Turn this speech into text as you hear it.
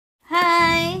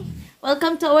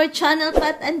Welcome to our channel,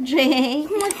 Pat and Dre.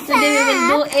 Today we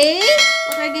will do a...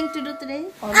 What are we going to do today?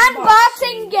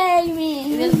 Unboxing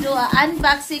gaming. We will do an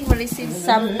unboxing. We received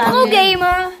some packet. Hello,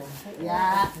 gamer.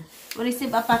 Yeah. We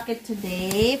received a packet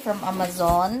today from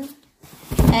Amazon.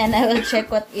 And I will check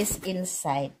what is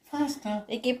inside.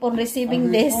 We keep on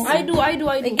receiving this. I do.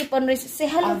 We keep on receiving...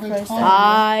 Say hello first.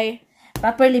 Hi.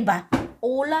 Properly ba?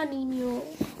 Hola, niño.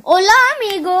 Hola,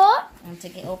 amigo.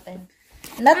 Sige, open.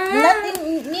 Not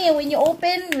in me. When you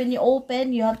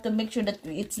open, you have to make sure that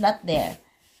it's not there.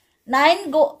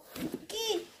 9, go.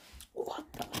 Okay. What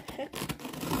the heck?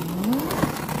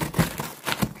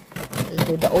 We'll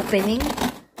do the opening.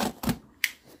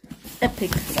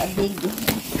 Epic.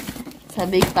 Sa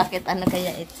big packet, ano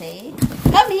kaya it say?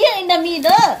 Come here in the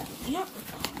middle. Yeah,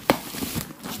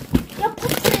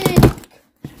 Patrick.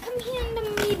 Come here in the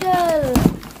middle.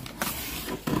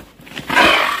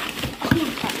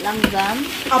 Langgam.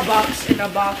 A box in a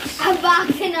box. A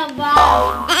box in a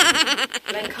box.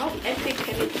 Like how epic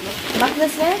can it look?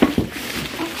 Baklas eh?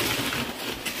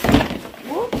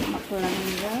 Oh,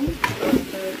 maklanggam.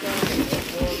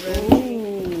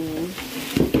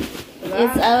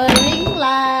 It's our ring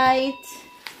light.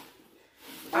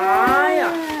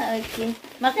 Yeah. Okay.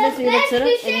 Maklas with the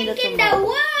surut.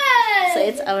 So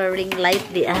it's our ring light.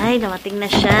 Ay, namating na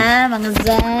siya, mga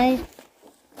zay.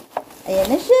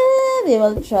 Ayan na siya. We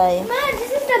will try. Ma,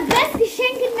 this is the best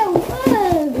geschenk in the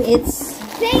world. It's...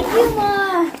 Thank you,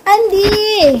 Ma.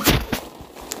 Andy!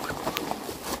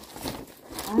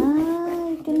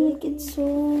 I can make it so...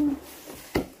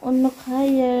 Unlock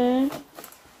higher.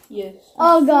 Yes.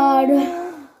 Oh, God.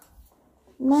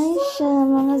 Nice siya,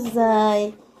 mga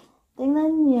zay.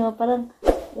 Tingnan nyo, parang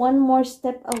one more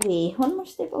step away. One more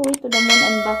step away to the moon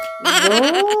and back.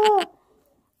 Go!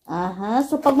 Aha,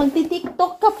 so pag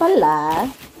magti-tiktok ka pala,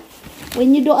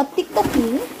 when you do a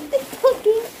tiktoking,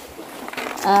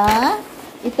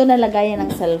 ito na lagayan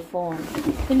ng cellphone.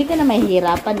 Hindi ka na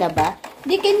mahihirapan na ba?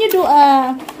 Di, can you do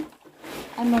a,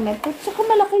 method? Saka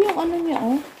malaki yung ano niya,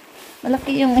 oh.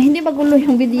 Malaki yung, hindi magulo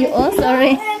yung video, oh,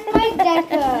 sorry.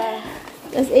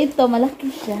 Tapos ito,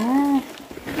 malaki siya.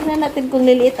 Tingnan natin kung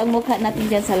liliit ang mukha natin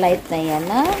dyan sa light na yan,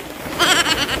 ha?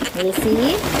 You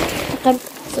see?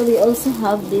 So we also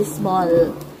have this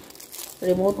small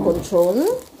remote control.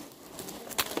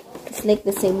 It's like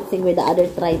the same thing with the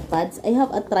other tripods. I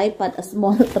have a tripod, a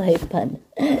small tripod.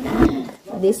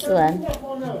 This one.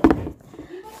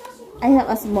 I have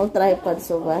a small tripod,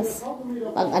 so was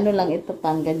pang ano lang ito,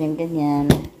 pang ganyan-ganyan.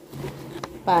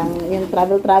 Pang yung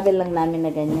travel lang namin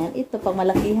na ganyan. Ito pang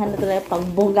malakihan na talaga, pang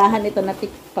bunggahan ito na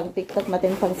pang TikTok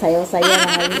natin, pang sayaw-sayaw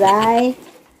mga zay.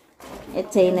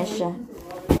 Ito na siya.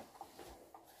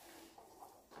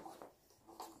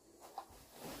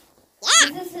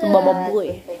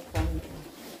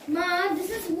 Ma,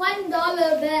 this is $1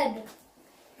 bed.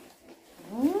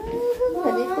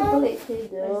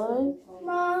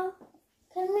 Ma,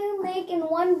 can we make in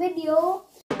one video?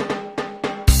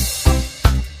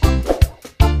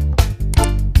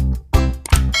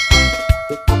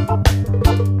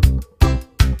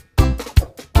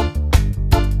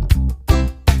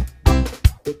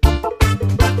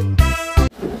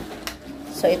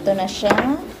 So ito na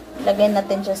siya. Lagay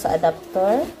natin siya sa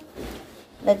adapter.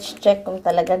 Let's check kung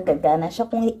talagang gagana siya.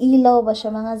 Kung ilaw ba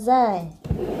siya, mga zay.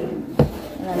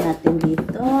 Ano natin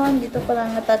dito. Dito pa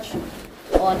lang na-touch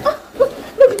on.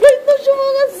 Nag-light na siya,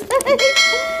 mga zay.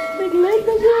 Nag-light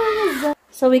na siya, mga zay.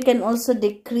 So we can also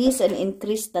decrease and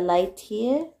increase the light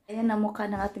here. Ayan ang mukha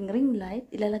ng ating ring light.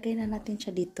 Ilalagay na natin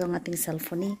siya dito ang ating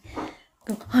cellphone.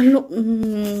 Halo,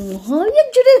 hayag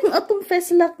dyan ang atong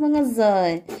face lock, mga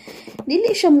zay.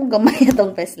 Dili siya mo gamay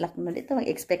atong face lock. No? Dito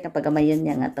mag-expect na pagamayon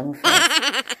niya nga atong face.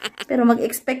 Pero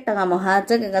mag-expect na nga mo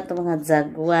hajag ang atong mga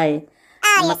zagway.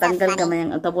 Matanggal gamay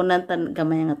ang tabunan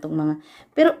gamay ang atong mga.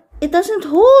 Pero it doesn't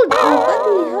hold.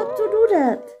 Buddy, how to do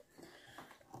that?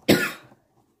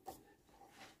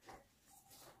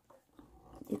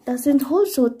 It doesn't hold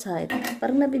so tight.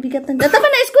 Parang nabibigat ng... Tama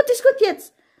na, it's good yet.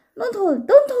 Don't hold.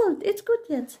 It's good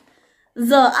yet.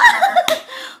 So,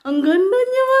 ang ganda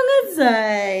niya, mga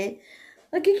zay.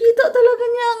 Nakikita talaga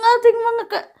niya ang ating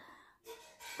mga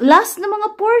last na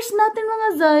mga pores natin, mga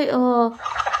zay. Oh.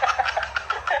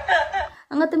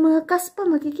 Ang ating mga kaspa,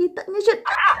 makikita niya siya.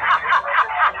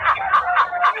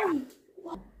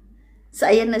 So,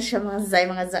 ayan na siya, mga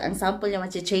zay. Ang sample niya,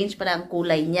 change para ang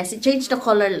kulay niya. Change the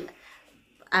color.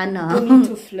 Ano? You need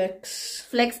to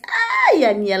flex.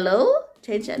 Yan, yellow.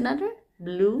 Change another.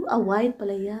 Blue. White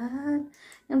pala yan.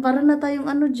 Yan, para na tayong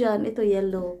ano dyan. Ito,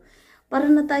 yellow. Para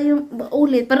na tayong,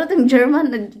 ulit. Para itong German.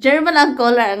 German ang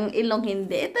color, ang ilong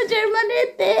hindi. Ito, German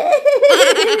ito.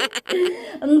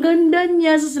 Ang ganda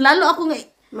niya. So, lalo ako nga,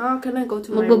 Ma, can I go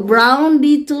to my room? mag-brown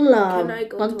dito lang. Can I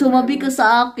go Pag to tumabi my ka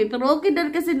sa akin. Pero okay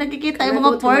din kasi nakikita yung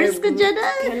mga pores ko dyan.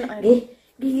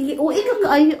 Uy, ikaw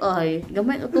kaayo ay.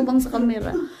 Gamay ito bang sa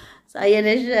camera. So, ayan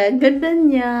na siya. Ang ganda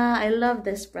niya. I love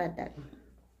this product.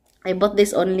 I bought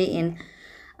this only in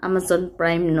Amazon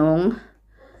Prime nung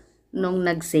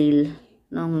nag-sale.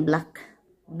 Nung Black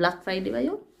Friday ba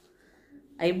yun?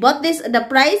 I bought this. The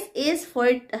price is for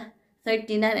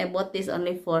 39. I bought this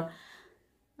only for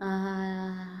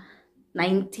 19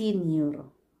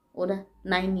 euro. O na,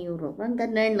 9 euro. Ang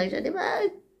ganda lang siya. Diba?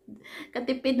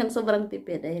 Katipid ng sobrang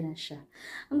tipid. Ayan na siya.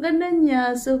 Ang ganda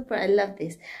niya. Super. I love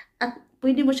this. At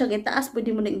pwede mo siyang itaas.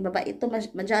 Pwede mo na ibaba. Ito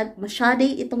masyado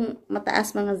itong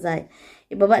mataas mga zay.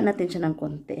 Ibaba natin siya ng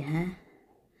konti. Ha?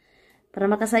 Para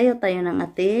makasayaw tayo ng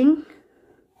ating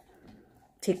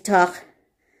TikTok.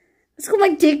 Gusto ko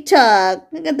mag-TikTok.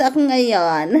 Naganda ako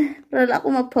ngayon. Pero wala ako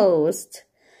ma-post.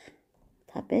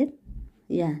 Tap it.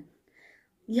 Yan.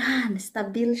 Yan.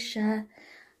 Stabil siya.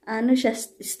 Ano siya?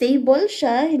 Stable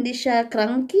siya. Hindi siya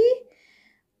cranky.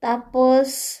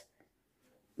 Tapos,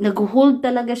 nag-hold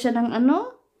talaga siya ng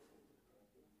ano.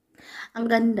 Ang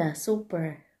ganda.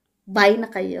 Super. Buy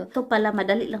na kayo. Ito pala,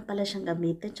 madali lang pala siyang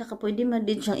gamitin. Tsaka pwede mo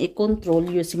din siyang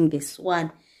i-control using this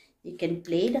one. You can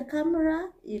play the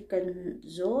camera. You can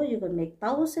zoom. You can make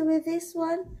pause with this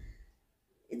one.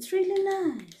 It's really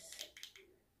nice.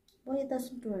 Why it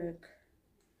doesn't work?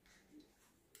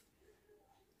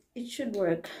 It should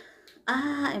work.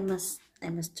 I must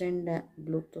turn the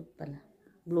Bluetooth pala.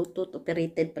 Bluetooth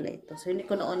operated pala ito. So, hindi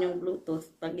ko na-on yung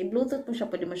Bluetooth. Pag i-Bluetooth mo siya,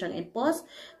 pwede mo siyang i-pause.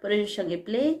 Pwede mo siyang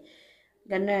i-play.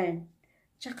 Ganun.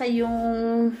 Tsaka yung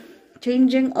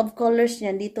changing of colors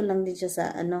niya, dito lang din siya sa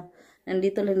ano,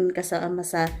 nandito lang din kasama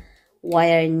sa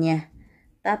wire niya.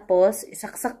 Tapos,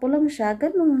 isaksak po lang siya.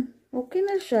 Ganun. Okay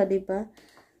na siya, di ba?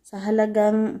 Sa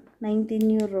halagang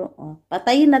 19 euro. Oh,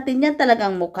 patayin natin yan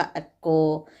talagang mukha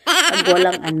ko. Pag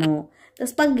walang ano.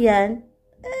 Tapos pag yan,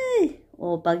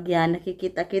 pag yan,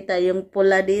 nakikita-kita yung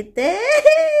pula dito.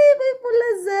 May pula,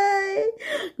 Zay.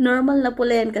 Normal na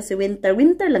pula yan kasi winter.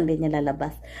 Winter lang din niya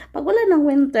lalabas. Pag wala ng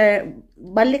winter,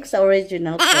 balik sa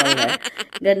original color.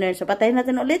 Ganun. So, patayin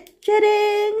natin ulit.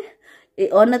 Charing!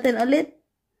 I-on natin ulit.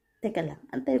 Teka lang.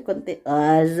 Antay konti.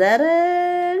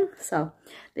 Zarang! So,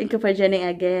 thank you for joining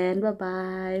again.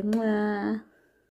 Bye-bye. Mwah!